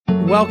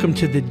Welcome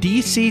to the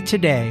DC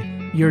Today,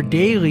 your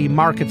daily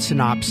market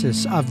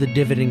synopsis of the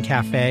Dividend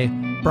Cafe,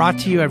 brought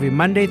to you every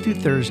Monday through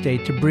Thursday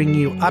to bring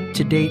you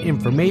up-to-date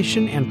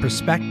information and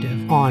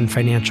perspective on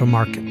financial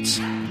markets.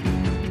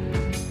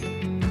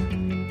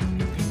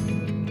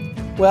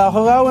 Well,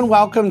 hello and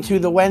welcome to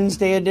the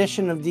Wednesday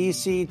edition of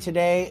DC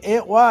Today.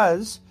 It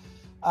was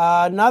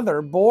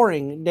another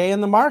boring day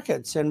in the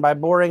markets, and by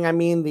boring I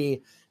mean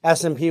the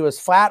S&P was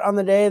flat on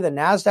the day, the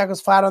NASDAQ was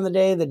flat on the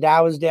day, the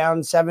Dow was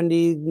down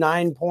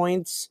 79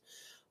 points,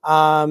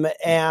 and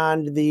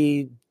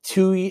the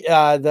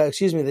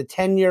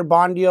 10-year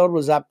bond yield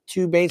was up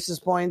 2 basis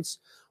points.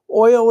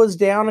 Oil was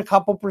down a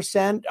couple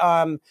percent,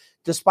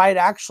 despite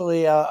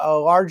actually a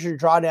larger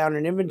drawdown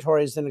in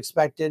inventories than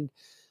expected.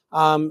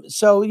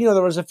 So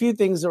there was a few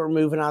things that were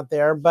moving out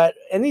there, but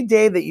any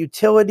day that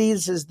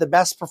utilities is the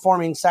best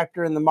performing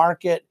sector in the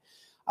market,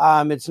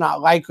 it's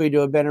not likely to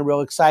have been a real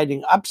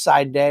exciting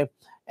upside day.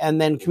 And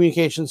then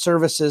communication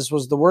services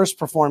was the worst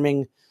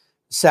performing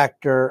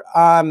sector.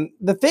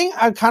 The thing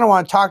I kind of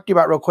want to talk to you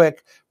about real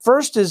quick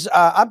first is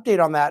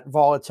update on that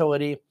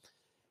volatility.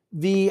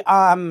 The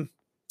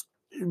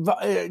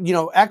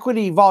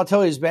equity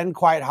volatility has been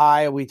quite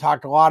high. We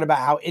talked a lot about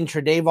how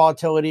intraday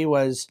volatility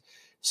was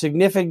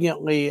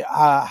significantly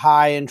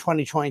high in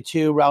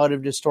 2022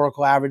 relative to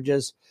historical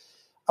averages.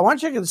 I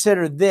want you to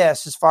consider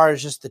this as far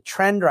as just the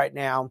trend right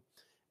now.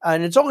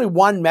 And it's only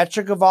one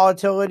metric of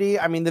volatility.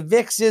 I mean, the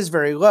VIX is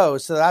very low,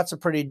 so that's a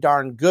pretty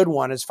darn good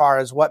one as far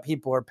as what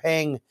people are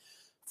paying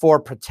for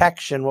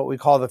protection, what we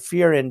call the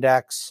fear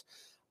index.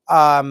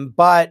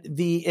 But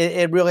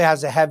it really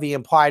has a heavy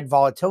implied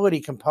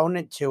volatility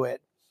component to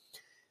it.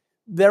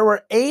 There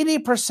were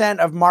 80%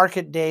 of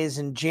market days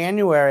in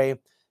January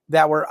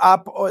that were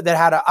up, or that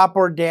had an up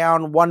or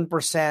down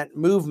 1%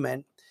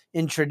 movement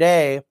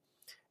intraday.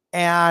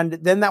 And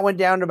then that went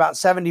down to about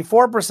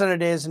 74% of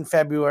days in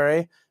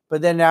February,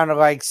 but then down to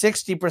like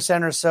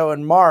 60% or so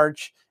in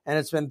March, and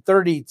it's been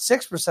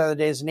 36% of the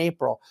days in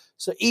April.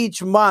 So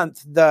each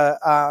month, the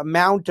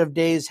amount of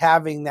days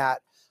having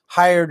that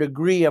higher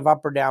degree of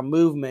up or down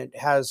movement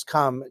has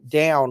come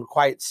down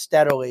quite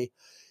steadily.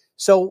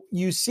 So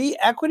you see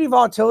equity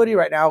volatility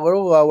right now a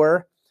little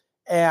lower,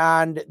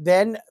 and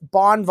then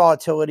bond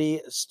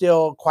volatility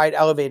still quite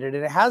elevated,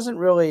 and it hasn't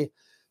really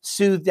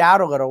soothed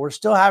out a little. We're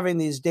still having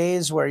these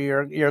days where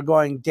you're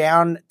going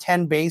down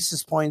 10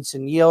 basis points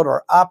in yield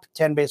or up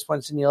 10 basis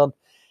points in yield.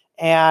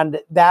 And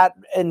that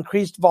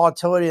increased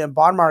volatility in the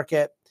bond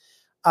market,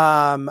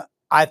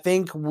 I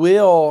think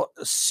will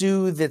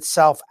soothe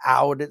itself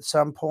out at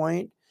some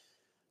point.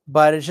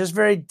 But it's just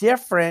very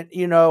different,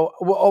 let me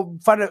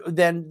put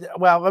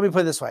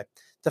it this way.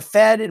 The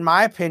Fed, in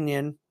my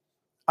opinion,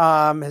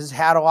 has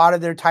had a lot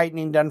of their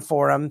tightening done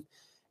for them.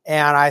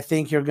 And I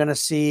think you're going to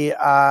see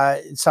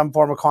some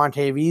form of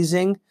quantitative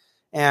easing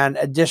and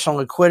additional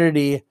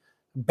liquidity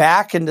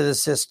back into the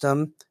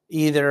system,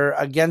 either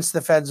against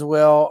the Fed's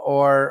will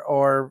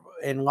or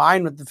in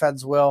line with the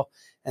Fed's will.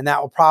 And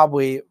that will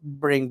probably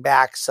bring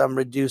back some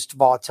reduced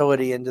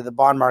volatility into the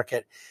bond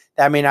market.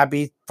 That may not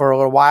be for a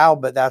little while,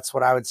 but that's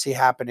what I would see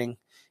happening.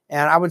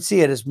 And I would see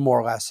it as more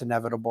or less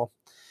inevitable.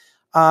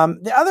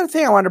 The other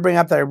thing I wanted to bring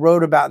up that I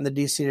wrote about in the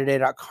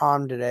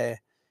dctoday.com today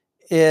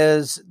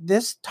is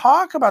this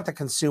talk about the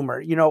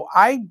consumer.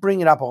 I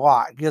bring it up a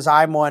lot because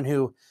I'm one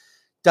who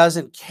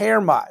doesn't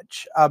care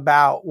much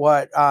about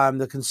what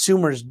the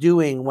consumer is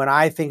doing when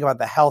I think about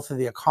the health of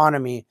the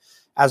economy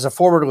as a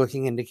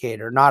forward-looking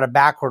indicator, not a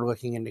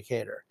backward-looking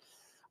indicator.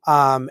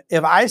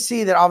 If I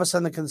see that all of a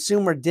sudden the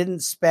consumer didn't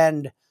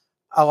spend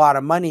a lot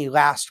of money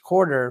last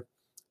quarter,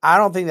 I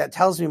don't think that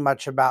tells me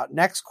much about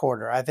next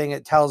quarter. I think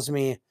it tells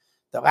me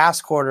that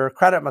last quarter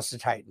credit must have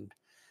tightened,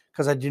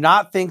 because I do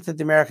not think that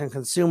the American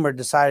consumer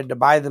decided to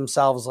buy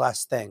themselves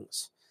less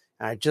things.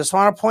 And I just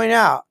want to point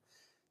out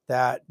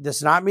that this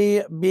is not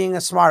me being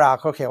a smart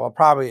aleck. Okay, well,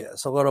 probably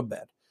is a little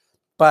bit.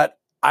 But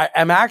I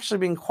am actually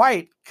being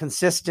quite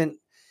consistent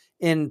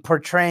in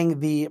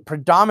portraying the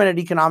predominant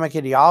economic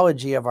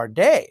ideology of our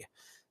day,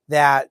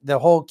 that the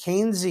whole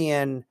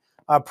Keynesian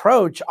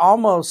approach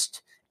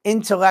almost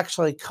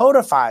intellectually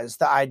codifies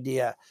the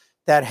idea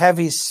that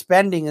heavy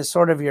spending is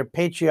sort of your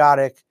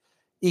patriotic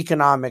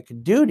economic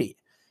duty.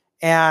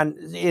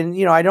 And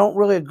I don't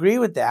really agree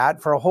with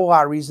that for a whole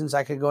lot of reasons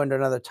I could go into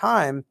another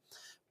time.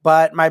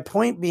 But my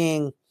point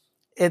being,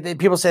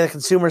 people say the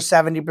consumer is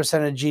 70%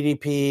 of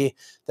GDP.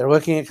 They're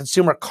looking at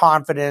consumer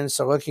confidence.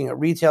 They're looking at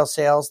retail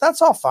sales.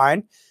 That's all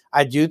fine.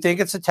 I do think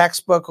it's a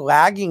textbook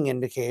lagging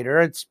indicator.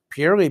 It's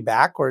purely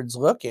backwards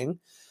looking.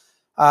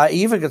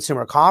 Even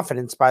consumer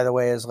confidence, by the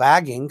way, is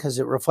lagging because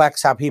it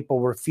reflects how people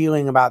were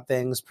feeling about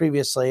things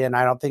previously. And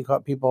I don't think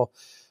what people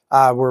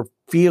were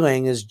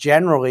feeling is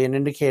generally an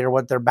indicator of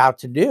what they're about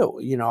to do.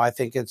 I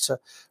think it's a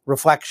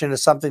reflection of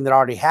something that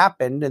already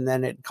happened and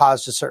then it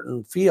caused a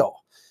certain feel.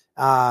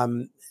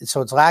 So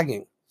it's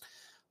lagging.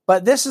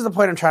 But this is the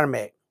point I'm trying to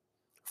make.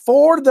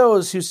 For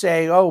those who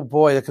say, oh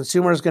boy, the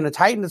consumer is going to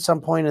tighten at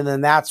some point, and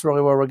then that's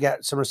really where we'll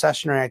get some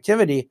recessionary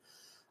activity.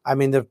 I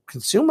mean, the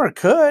consumer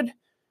could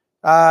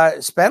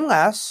spend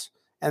less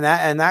And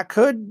that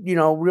could,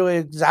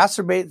 really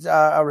exacerbate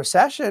a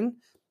recession.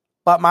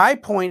 But my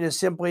point is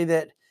simply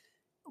that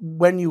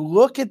when you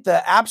look at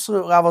the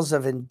absolute levels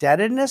of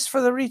indebtedness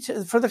for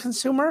the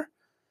consumer,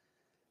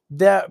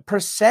 the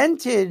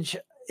percentage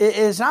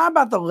is not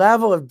about the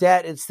level of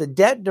debt. It's the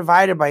debt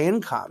divided by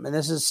income. And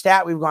this is a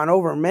stat we've gone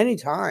over many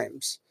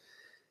times.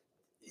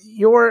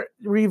 Your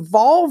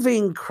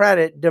revolving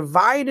credit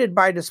divided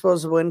by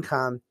disposable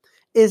income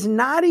is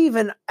not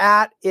even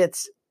at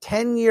its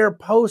 10-year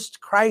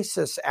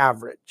post-crisis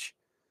average,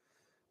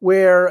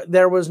 where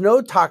there was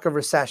no talk of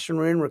recession.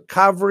 We're in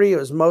recovery. It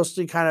was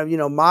mostly kind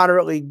of,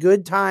 moderately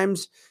good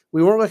times.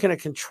 We weren't looking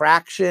at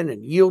contraction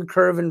and yield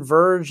curve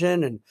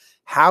inversion and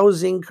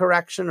housing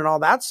correction and all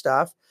that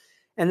stuff.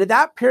 And at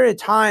that period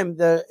of time,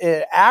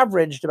 it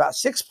averaged about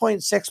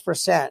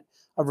 6.6%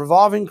 of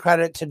revolving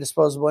credit to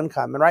disposable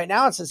income. And right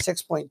now it's at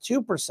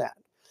 6.2%.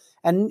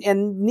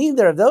 And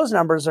neither of those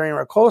numbers are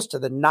anywhere close to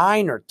the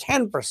 9 or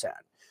 10%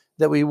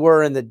 that we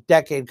were in the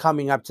decade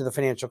coming up to the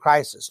financial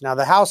crisis. Now,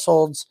 the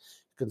household's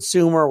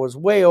consumer was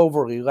way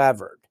overly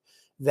levered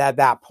at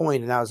that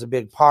point, and that was a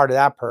big part of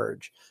that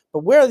purge.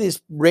 But where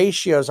these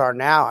ratios are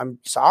now, I'm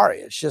sorry,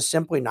 it's just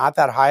simply not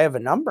that high of a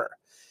number,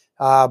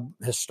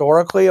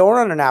 historically or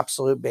on an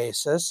absolute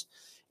basis.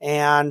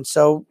 And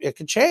so it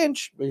could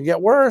change. It could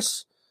get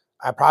worse.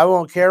 I probably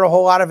won't care a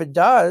whole lot if it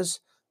does,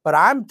 but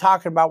I'm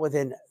talking about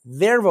within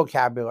their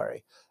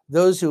vocabulary,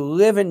 those who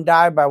live and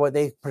die by what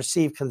they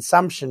perceive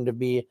consumption to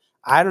be.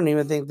 I don't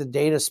even think the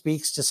data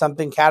speaks to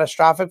something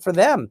catastrophic for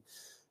them,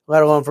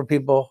 let alone for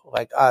people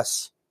like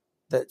us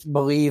that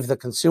believe the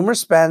consumer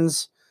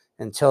spends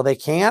until they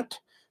can't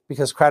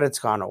because credit's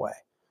gone away,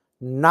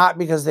 not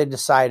because they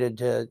decided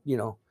to,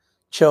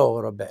 chill a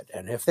little bit.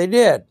 And if they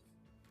did,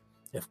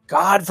 if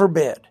God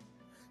forbid,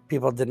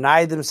 people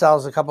denied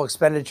themselves a couple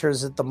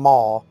expenditures at the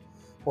mall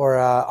or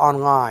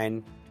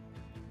online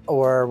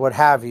or what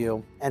have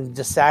you, and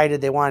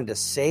decided they wanted to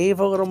save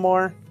a little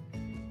more,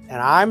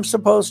 and I'm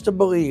supposed to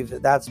believe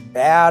that that's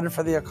bad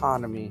for the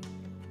economy,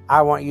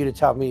 I want you to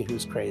tell me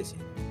who's crazy.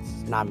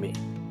 It's not me.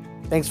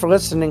 Thanks for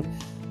listening.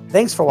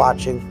 Thanks for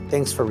watching.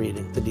 Thanks for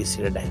reading the DC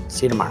Today.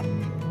 See you tomorrow.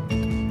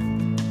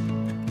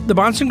 The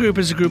Bahnsen Group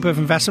is a group of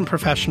investment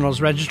professionals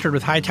registered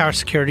with Hightower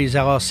Securities,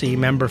 LLC,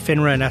 member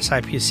FINRA and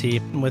SIPC,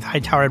 and with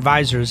Hightower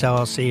Advisors,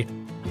 LLC,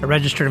 a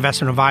registered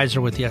investment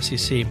advisor with the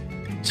SEC.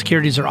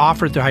 Securities are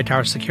offered through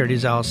Hightower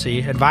Securities,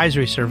 LLC.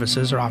 Advisory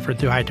services are offered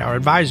through Hightower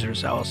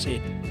Advisors,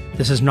 LLC.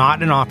 This is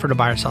not an offer to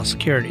buy or sell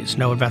securities.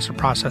 No investment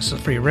process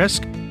is free of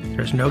risk.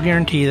 There is no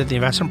guarantee that the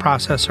investment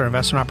process or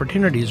investment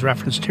opportunities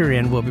referenced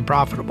herein will be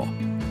profitable.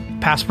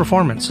 Past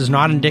performance is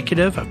not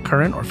indicative of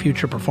current or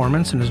future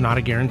performance and is not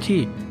a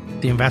guarantee.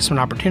 The investment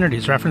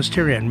opportunities referenced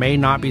herein may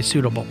not be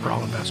suitable for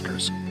all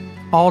investors.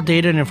 All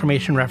data and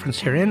information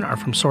referenced herein are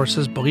from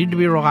sources believed to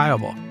be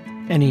reliable.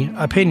 Any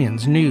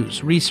opinions,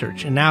 news,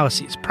 research,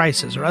 analyses,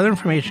 prices, or other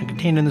information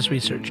contained in this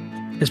research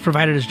is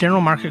provided as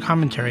general market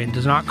commentary and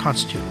does not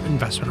constitute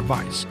investment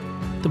advice.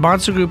 The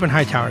Bahnsen Group and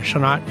Hightower shall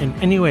not in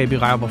any way be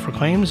liable for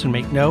claims and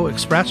make no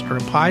expressed or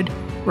implied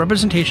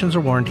representations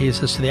or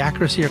warranties as to the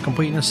accuracy or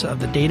completeness of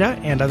the data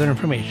and other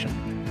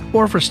information,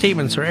 or for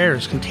statements or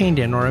errors contained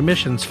in or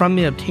omissions from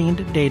the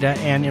obtained data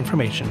and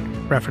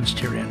information referenced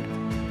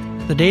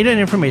herein. The data and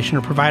information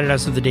are provided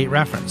as of the date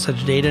referenced.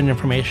 Such data and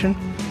information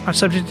are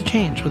subject to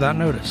change without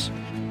notice.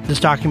 This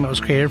document was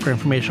created for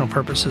informational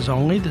purposes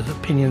only. The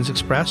opinions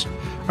expressed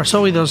are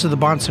solely those of the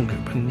Bahnsen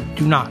Group and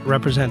do not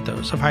represent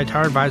those of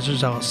Hightower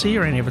Advisors, LLC,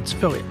 or any of its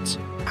affiliates.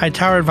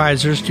 Hightower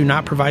Advisors do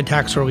not provide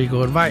tax or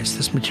legal advice.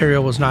 This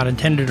material was not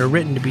intended or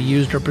written to be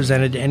used or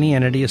presented to any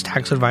entity as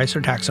tax advice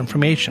or tax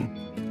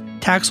information.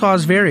 Tax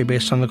laws vary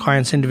based on the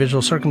client's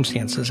individual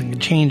circumstances and can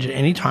change at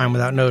any time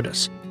without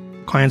notice.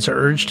 Clients are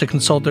urged to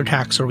consult their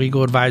tax or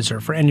legal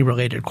advisor for any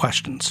related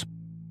questions.